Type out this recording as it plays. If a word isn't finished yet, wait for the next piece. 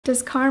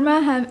Does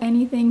karma have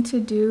anything to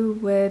do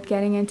with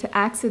getting into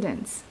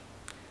accidents?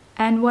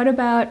 And what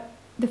about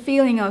the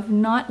feeling of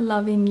not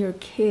loving your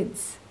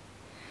kids?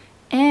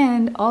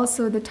 And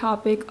also the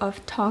topic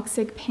of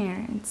toxic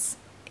parents.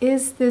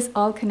 Is this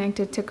all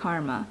connected to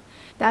karma?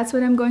 That's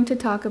what I'm going to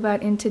talk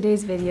about in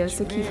today's video,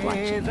 so keep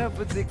watching.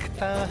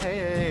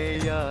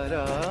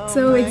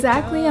 So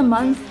exactly a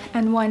month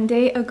and 1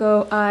 day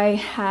ago, I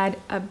had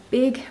a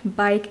big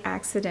bike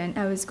accident.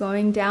 I was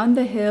going down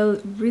the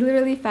hill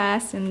really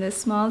fast in this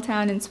small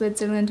town in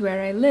Switzerland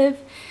where I live.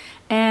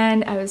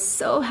 And I was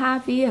so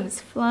happy, I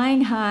was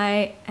flying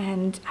high,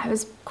 and I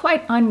was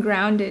quite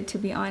ungrounded, to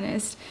be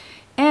honest.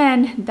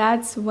 And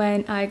that's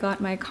when I got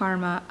my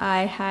karma.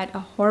 I had a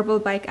horrible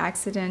bike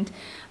accident.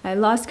 I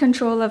lost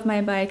control of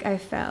my bike. I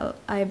fell.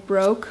 I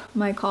broke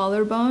my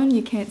collarbone.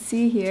 You can't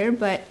see here,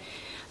 but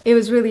it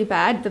was really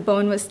bad. The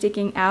bone was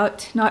sticking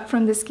out, not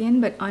from the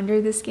skin, but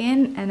under the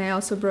skin. And I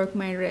also broke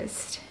my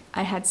wrist.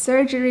 I had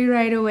surgery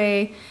right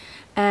away.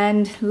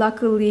 And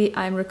luckily,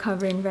 I'm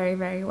recovering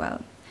very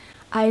well.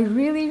 I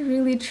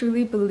really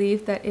truly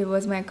believe that it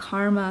was my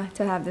karma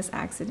to have this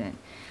accident.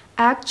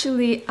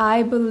 Actually,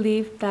 I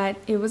believe that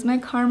it was my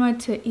karma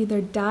to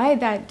either die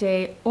that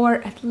day or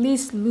at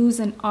least lose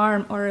an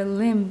arm or a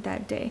limb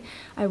that day.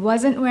 I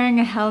wasn't wearing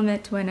a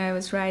helmet when I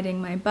was riding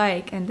my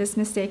bike, and this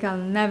mistake I'll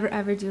never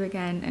ever do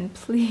again. And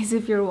please,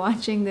 if you're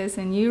watching this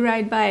and you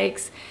ride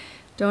bikes,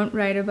 don't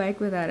ride a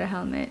bike without a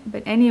helmet.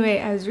 But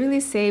anyway, I was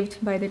really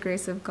saved by the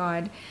grace of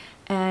God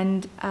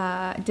and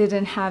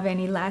didn't have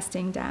any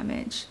lasting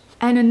damage.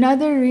 And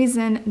another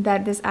reason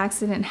that this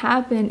accident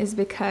happened is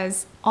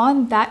because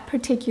on that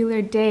particular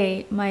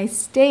day, my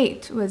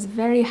state was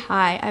very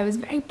high. I was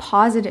very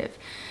positive.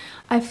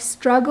 I've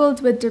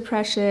struggled with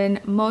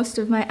depression most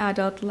of my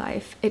adult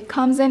life. It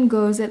comes and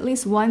goes. At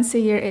least once a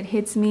year it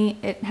hits me.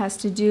 It has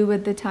to do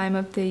with the time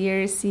of the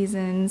year,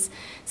 seasons,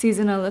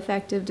 seasonal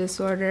affective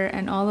disorder,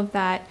 and all of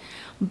that.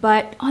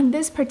 But on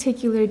this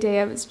particular day,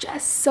 I was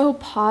just so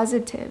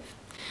positive.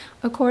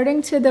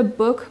 According to the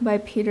book by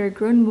Peter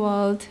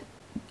Grunwald,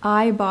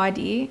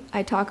 Body,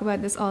 I talk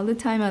about this all the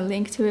time, I'll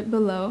link to it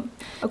below.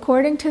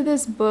 According to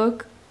this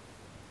book,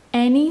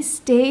 any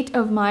state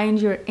of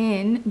mind you're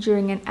in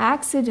during an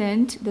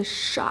accident, the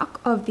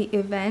shock of the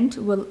event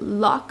will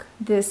lock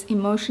this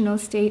emotional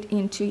state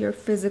into your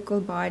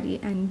physical body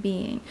and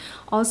being,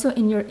 also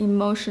in your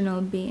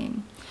emotional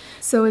being.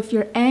 So if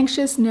you're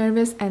anxious,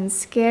 nervous, and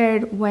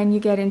scared when you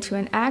get into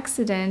an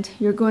accident,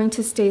 you're going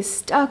to stay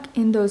stuck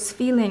in those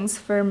feelings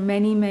for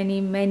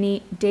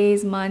many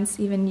days, months,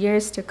 even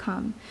years to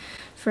come.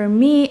 For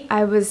me,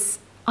 I was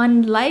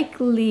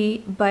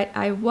unlikely, but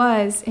I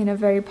was in a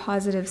very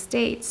positive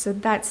state. So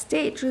that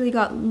state really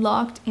got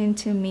locked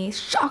into me,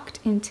 shocked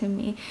into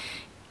me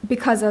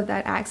because of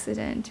that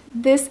accident.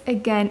 This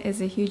again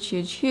is a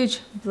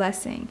huge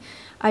blessing.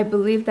 I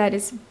believe that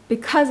it's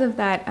because of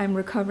that I'm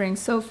recovering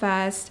so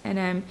fast, and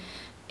I'm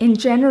in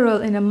general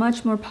in a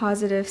much more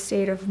positive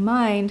state of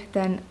mind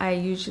than I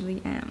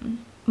usually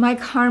am. My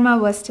karma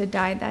was to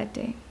die that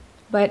day,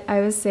 but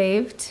I was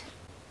saved.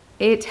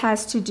 It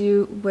has to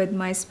do with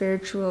my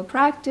spiritual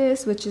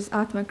practice, which is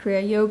Atma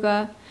Kriya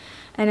Yoga,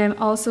 and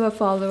I'm also a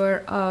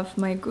follower of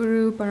my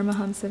guru,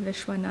 Paramahamsa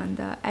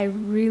Vishwananda. I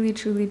really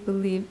truly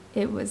believe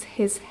it was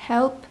his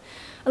help,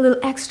 a little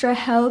extra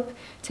help,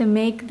 to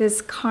make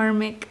this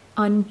karmic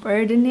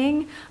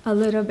unburdening a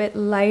little bit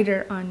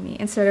lighter on me.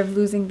 Instead of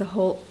losing the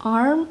whole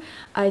arm,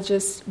 I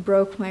just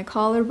broke my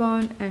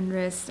collarbone and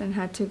wrist and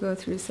had to go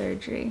through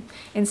surgery.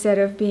 Instead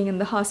of being in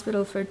the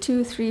hospital for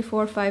 2, 3,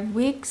 4, 5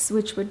 weeks,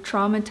 which would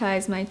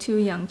traumatize my 2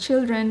 young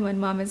children when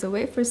mom is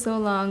away for so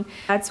long.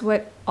 That's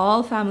what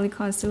all family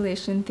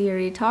constellation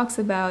theory talks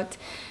about,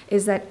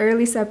 is that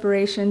early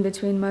separation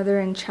between mother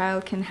and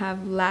child can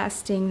have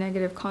lasting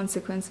negative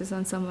consequences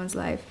on someone's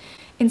life.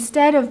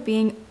 Instead of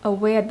being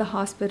away at the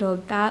hospital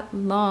that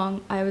long,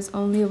 I was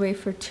only away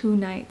for 2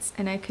 nights,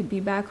 and I could be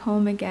back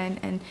home again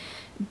and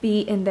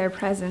be in their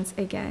presence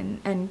again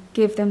and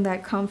give them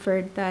that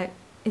comfort that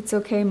it's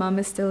okay, mom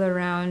is still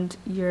around,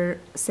 you're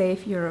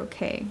safe, you're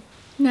okay.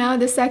 Now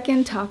the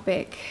second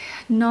topic,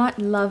 not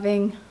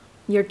loving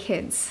your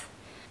kids.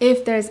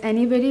 If there's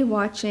anybody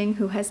watching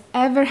who has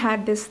ever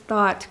had this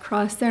thought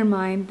cross their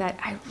mind that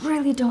I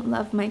really don't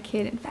love my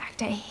kid, in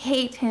fact I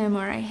hate him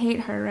or I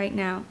hate her right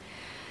now,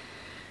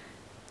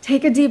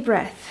 take a deep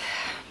breath.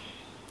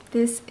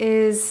 This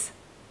is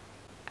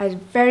a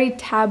very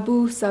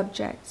taboo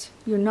subject.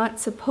 You're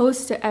not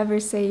supposed to ever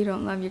say you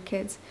don't love your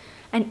kids.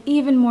 And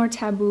even more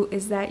taboo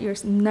is that you're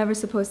never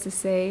supposed to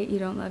say you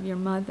don't love your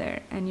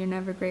mother and you're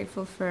never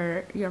grateful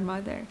for your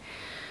mother.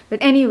 But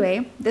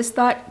anyway, this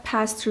thought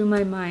passed through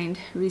my mind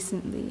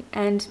recently,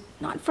 and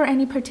not for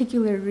any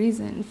particular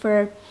reason,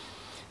 for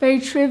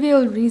very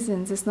trivial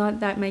reasons. It's not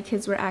that my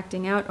kids were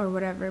acting out or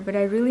whatever, but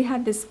I really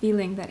had this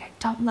feeling that I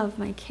don't love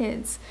my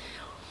kids.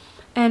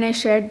 And I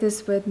shared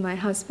this with my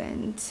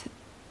husband.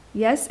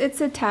 Yes,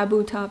 it's a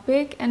taboo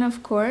topic, and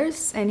of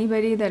course,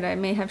 anybody that I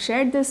may have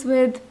shared this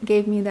with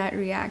gave me that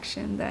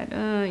reaction that,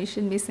 you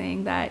shouldn't be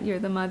saying that, you're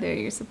the mother,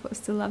 you're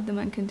supposed to love them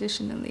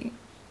unconditionally.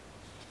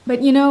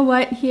 But you know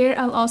what? Here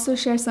I'll also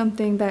share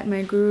something that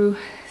my guru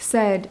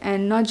said,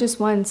 and not just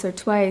once or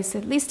twice,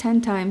 at least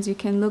 10 times. You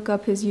can look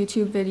up his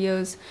YouTube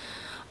videos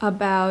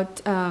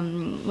about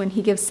when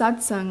he gives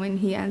satsang, when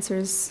he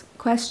answers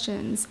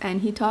questions.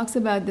 And he talks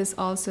about this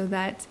also,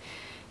 that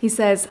he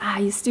says,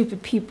 you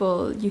stupid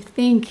people, you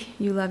think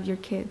you love your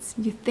kids,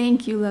 you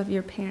think you love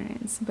your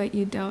parents, but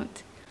you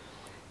don't.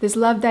 This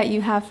love that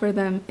you have for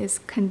them is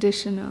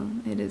conditional.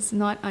 It is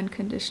not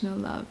unconditional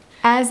love.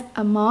 As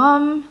a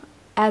mom,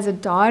 as a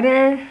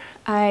daughter,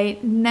 I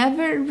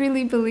never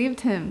really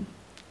believed him.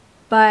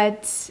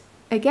 But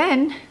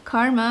again,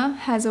 karma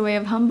has a way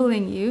of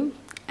humbling you,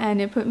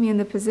 and it put me in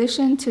the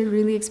position to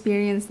really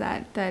experience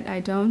that I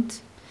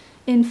don't,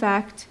 in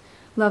fact,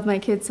 love my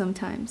kids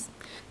sometimes.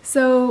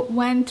 So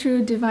when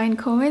through divine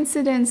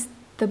coincidence,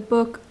 the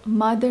book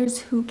Mothers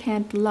Who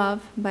Can't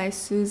Love by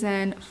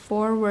Suzanne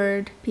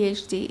Forward,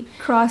 PhD,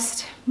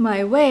 crossed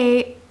my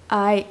way,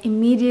 I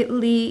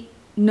immediately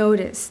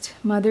noticed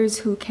Mothers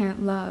Who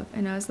Can't Love.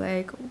 And I was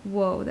like,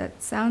 whoa,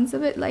 that sounds a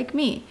bit like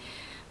me.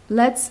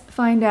 Let's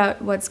find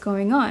out what's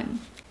going on.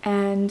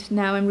 And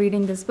now I'm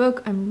reading this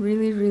book. I'm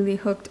really, really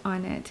hooked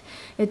on it.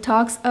 It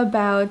talks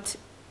about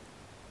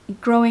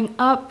growing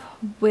up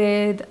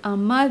with a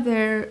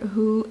mother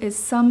who is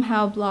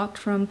somehow blocked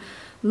from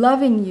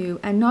loving you,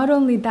 and not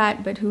only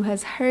that, but who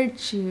has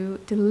hurt you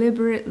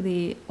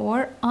deliberately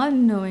or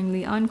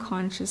unknowingly,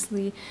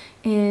 unconsciously,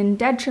 in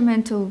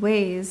detrimental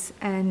ways,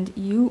 and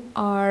you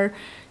are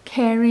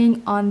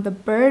carrying on the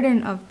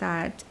burden of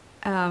that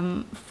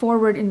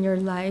forward in your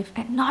life.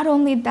 And not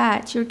only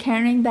that, you're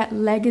carrying that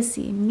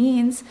legacy,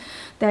 means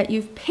that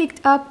you've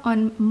picked up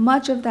on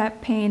much of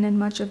that pain and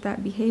much of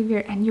that behavior,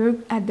 and you're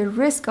at the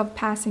risk of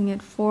passing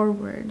it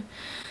forward.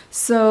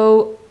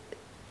 So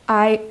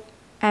I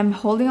am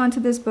holding on to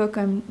this book.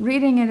 I'm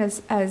reading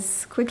it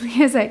as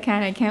quickly as I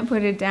can. I can't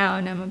put it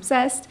down. I'm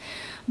obsessed.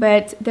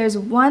 But there's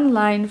one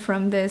line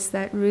from this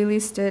that really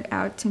stood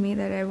out to me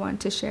that I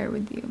want to share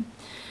with you.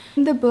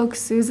 In the book,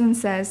 Susan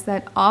says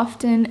that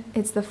often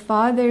it's the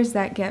fathers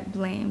that get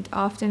blamed.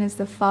 Often it's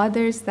the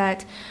fathers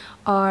that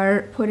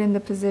are put in the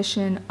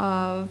position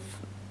of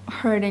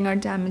hurting or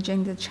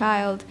damaging the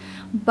child,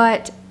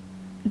 but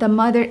the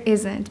mother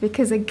isn't,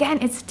 because again,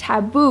 it's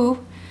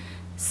taboo.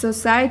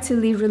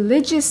 Societally,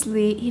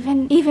 religiously,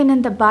 even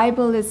in the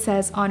Bible it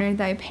says honor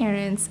thy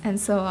parents and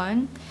so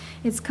on.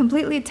 It's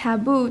completely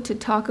taboo to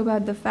talk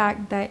about the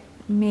fact that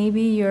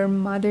maybe your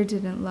mother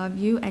didn't love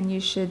you, and you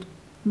should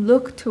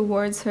look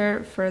towards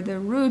her for the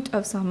root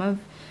of some of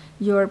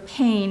your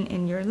pain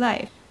in your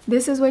life.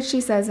 This is what she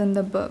says in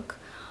the book.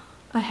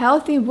 A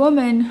healthy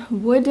woman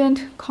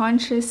wouldn't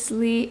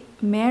consciously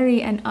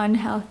marry an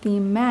unhealthy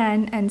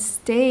man and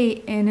stay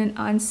in an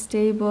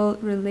unstable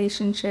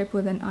relationship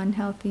with an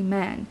unhealthy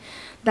man.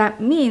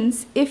 That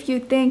means if you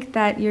think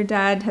that your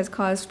dad has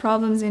caused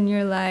problems in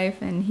your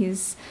life and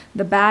he's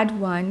the bad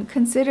one,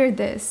 consider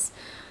this.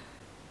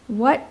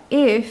 What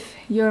if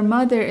your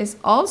mother is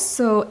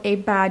also a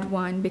bad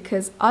one?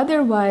 Because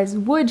otherwise,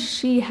 would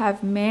she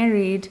have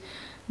married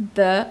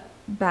the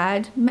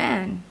bad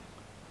man?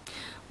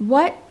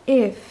 What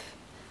if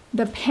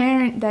the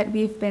parent that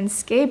we've been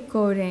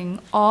scapegoating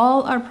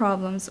all our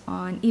problems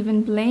on,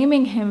 even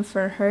blaming him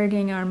for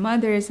hurting our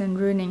mothers and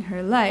ruining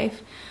her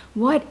life,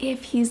 what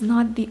if he's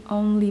not the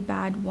only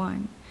bad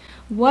one?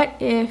 What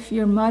if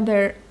your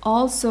mother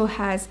also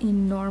has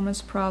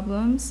enormous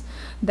problems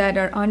that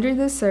are under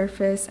the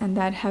surface and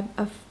that have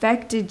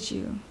affected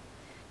you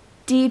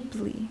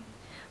deeply,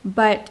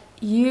 but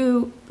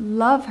you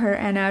love her,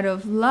 and out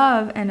of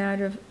love and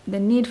out of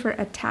the need for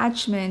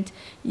attachment,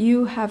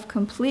 you have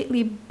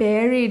completely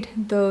buried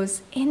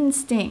those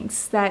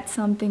instincts that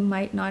something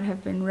might not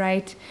have been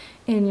right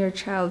in your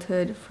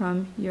childhood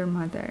from your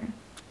mother.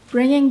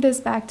 Bringing this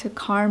back to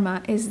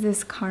karma, is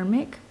this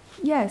karmic?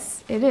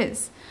 Yes, it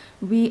is.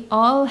 We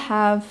all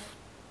have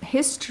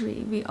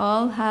history. We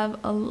all have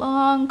a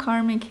long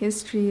karmic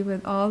history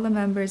with all the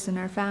members in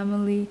our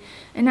family,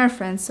 in our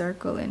friend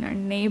circle, in our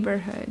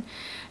neighborhood.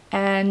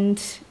 And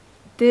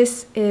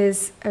this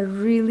is a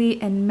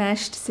really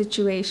enmeshed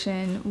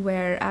situation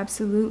where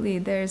absolutely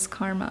there's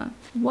karma.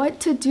 What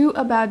to do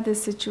about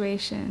this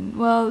situation?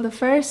 Well, the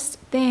first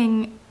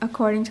thing,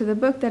 according to the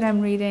book that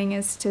I'm reading,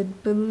 is to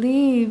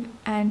believe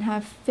and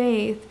have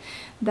faith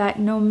that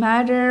no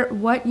matter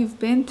what you've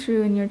been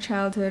through in your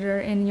childhood or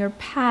in your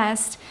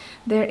past,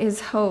 there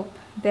is hope.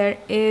 There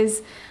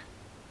is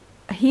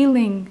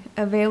healing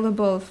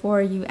available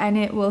for you, and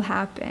it will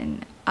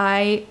happen.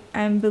 I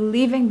am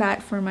believing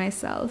that for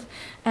myself.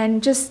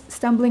 And just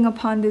stumbling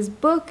upon this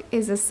book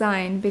is a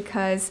sign,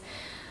 because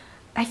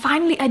I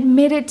finally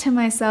admitted to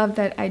myself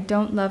that I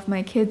don't love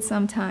my kids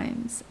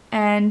sometimes.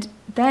 And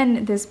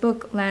then this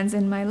book lands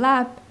in my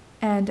lap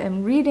and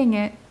I'm reading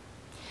it,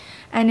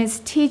 and it's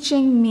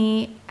teaching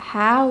me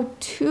how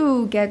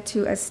to get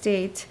to a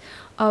state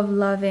of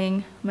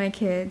loving my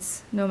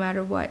kids no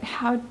matter what,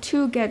 how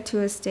to get to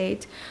a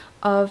state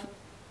of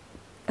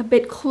a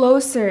bit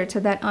closer to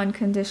that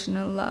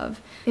unconditional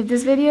love. If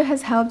this video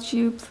has helped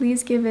you,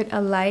 please give it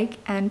a like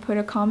and put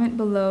a comment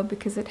below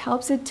because it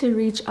helps it to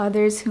reach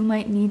others who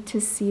might need to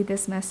see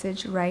this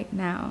message right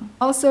now.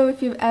 Also,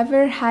 if you've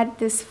ever had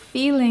this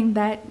feeling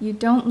that you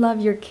don't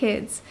love your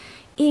kids,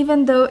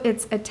 even though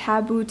it's a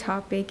taboo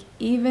topic,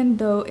 even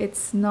though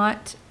it's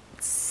not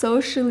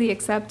socially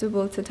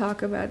acceptable to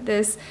talk about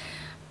this,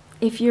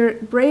 if you're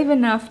brave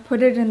enough,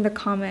 put it in the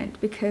comment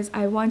because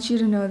I want you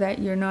to know that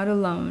you're not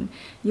alone.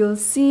 You'll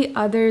see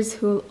others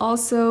who'll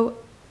also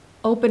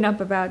open up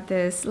about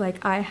this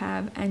like I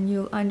have, and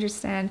you'll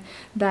understand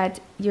that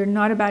you're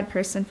not a bad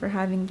person for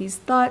having these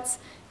thoughts.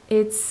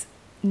 It's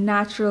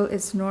natural,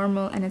 it's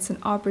normal, and it's an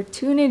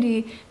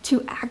opportunity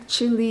to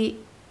actually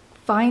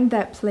find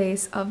that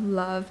place of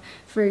love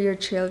for your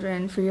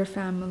children, for your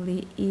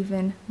family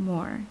even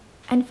more.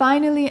 And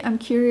finally, I'm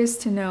curious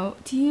to know,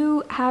 do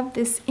you have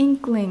this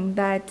inkling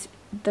that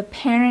the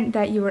parent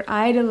that you were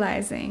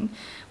idolizing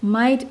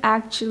might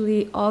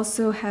actually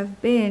also have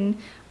been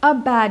a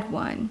bad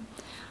one?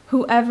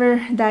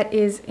 Whoever that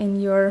is in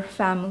your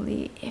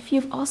family. If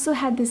you've also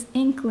had this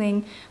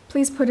inkling,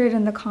 please put it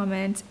in the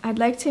comments. I'd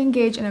like to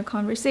engage in a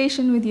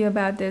conversation with you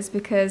about this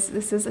because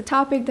this is a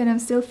topic that I'm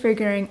still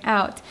figuring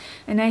out.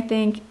 And I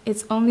think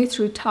it's only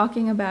through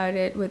talking about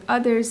it with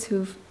others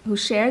who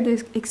share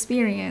this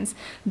experience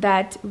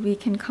that we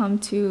can come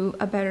to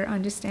a better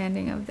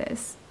understanding of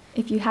this.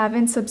 If you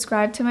haven't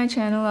subscribed to my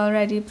channel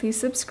already, please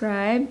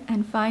subscribe.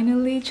 And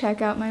finally, check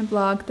out my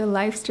blog,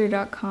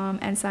 thelifester.com,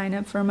 and sign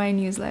up for my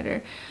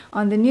newsletter.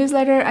 On the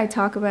newsletter, I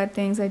talk about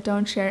things I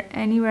don't share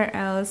anywhere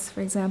else. For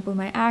example,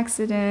 my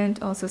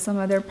accident, also some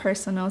other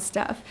personal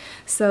stuff.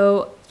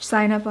 So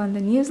sign up on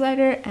the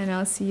newsletter and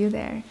I'll see you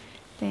there.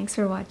 Thanks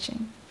for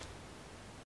watching.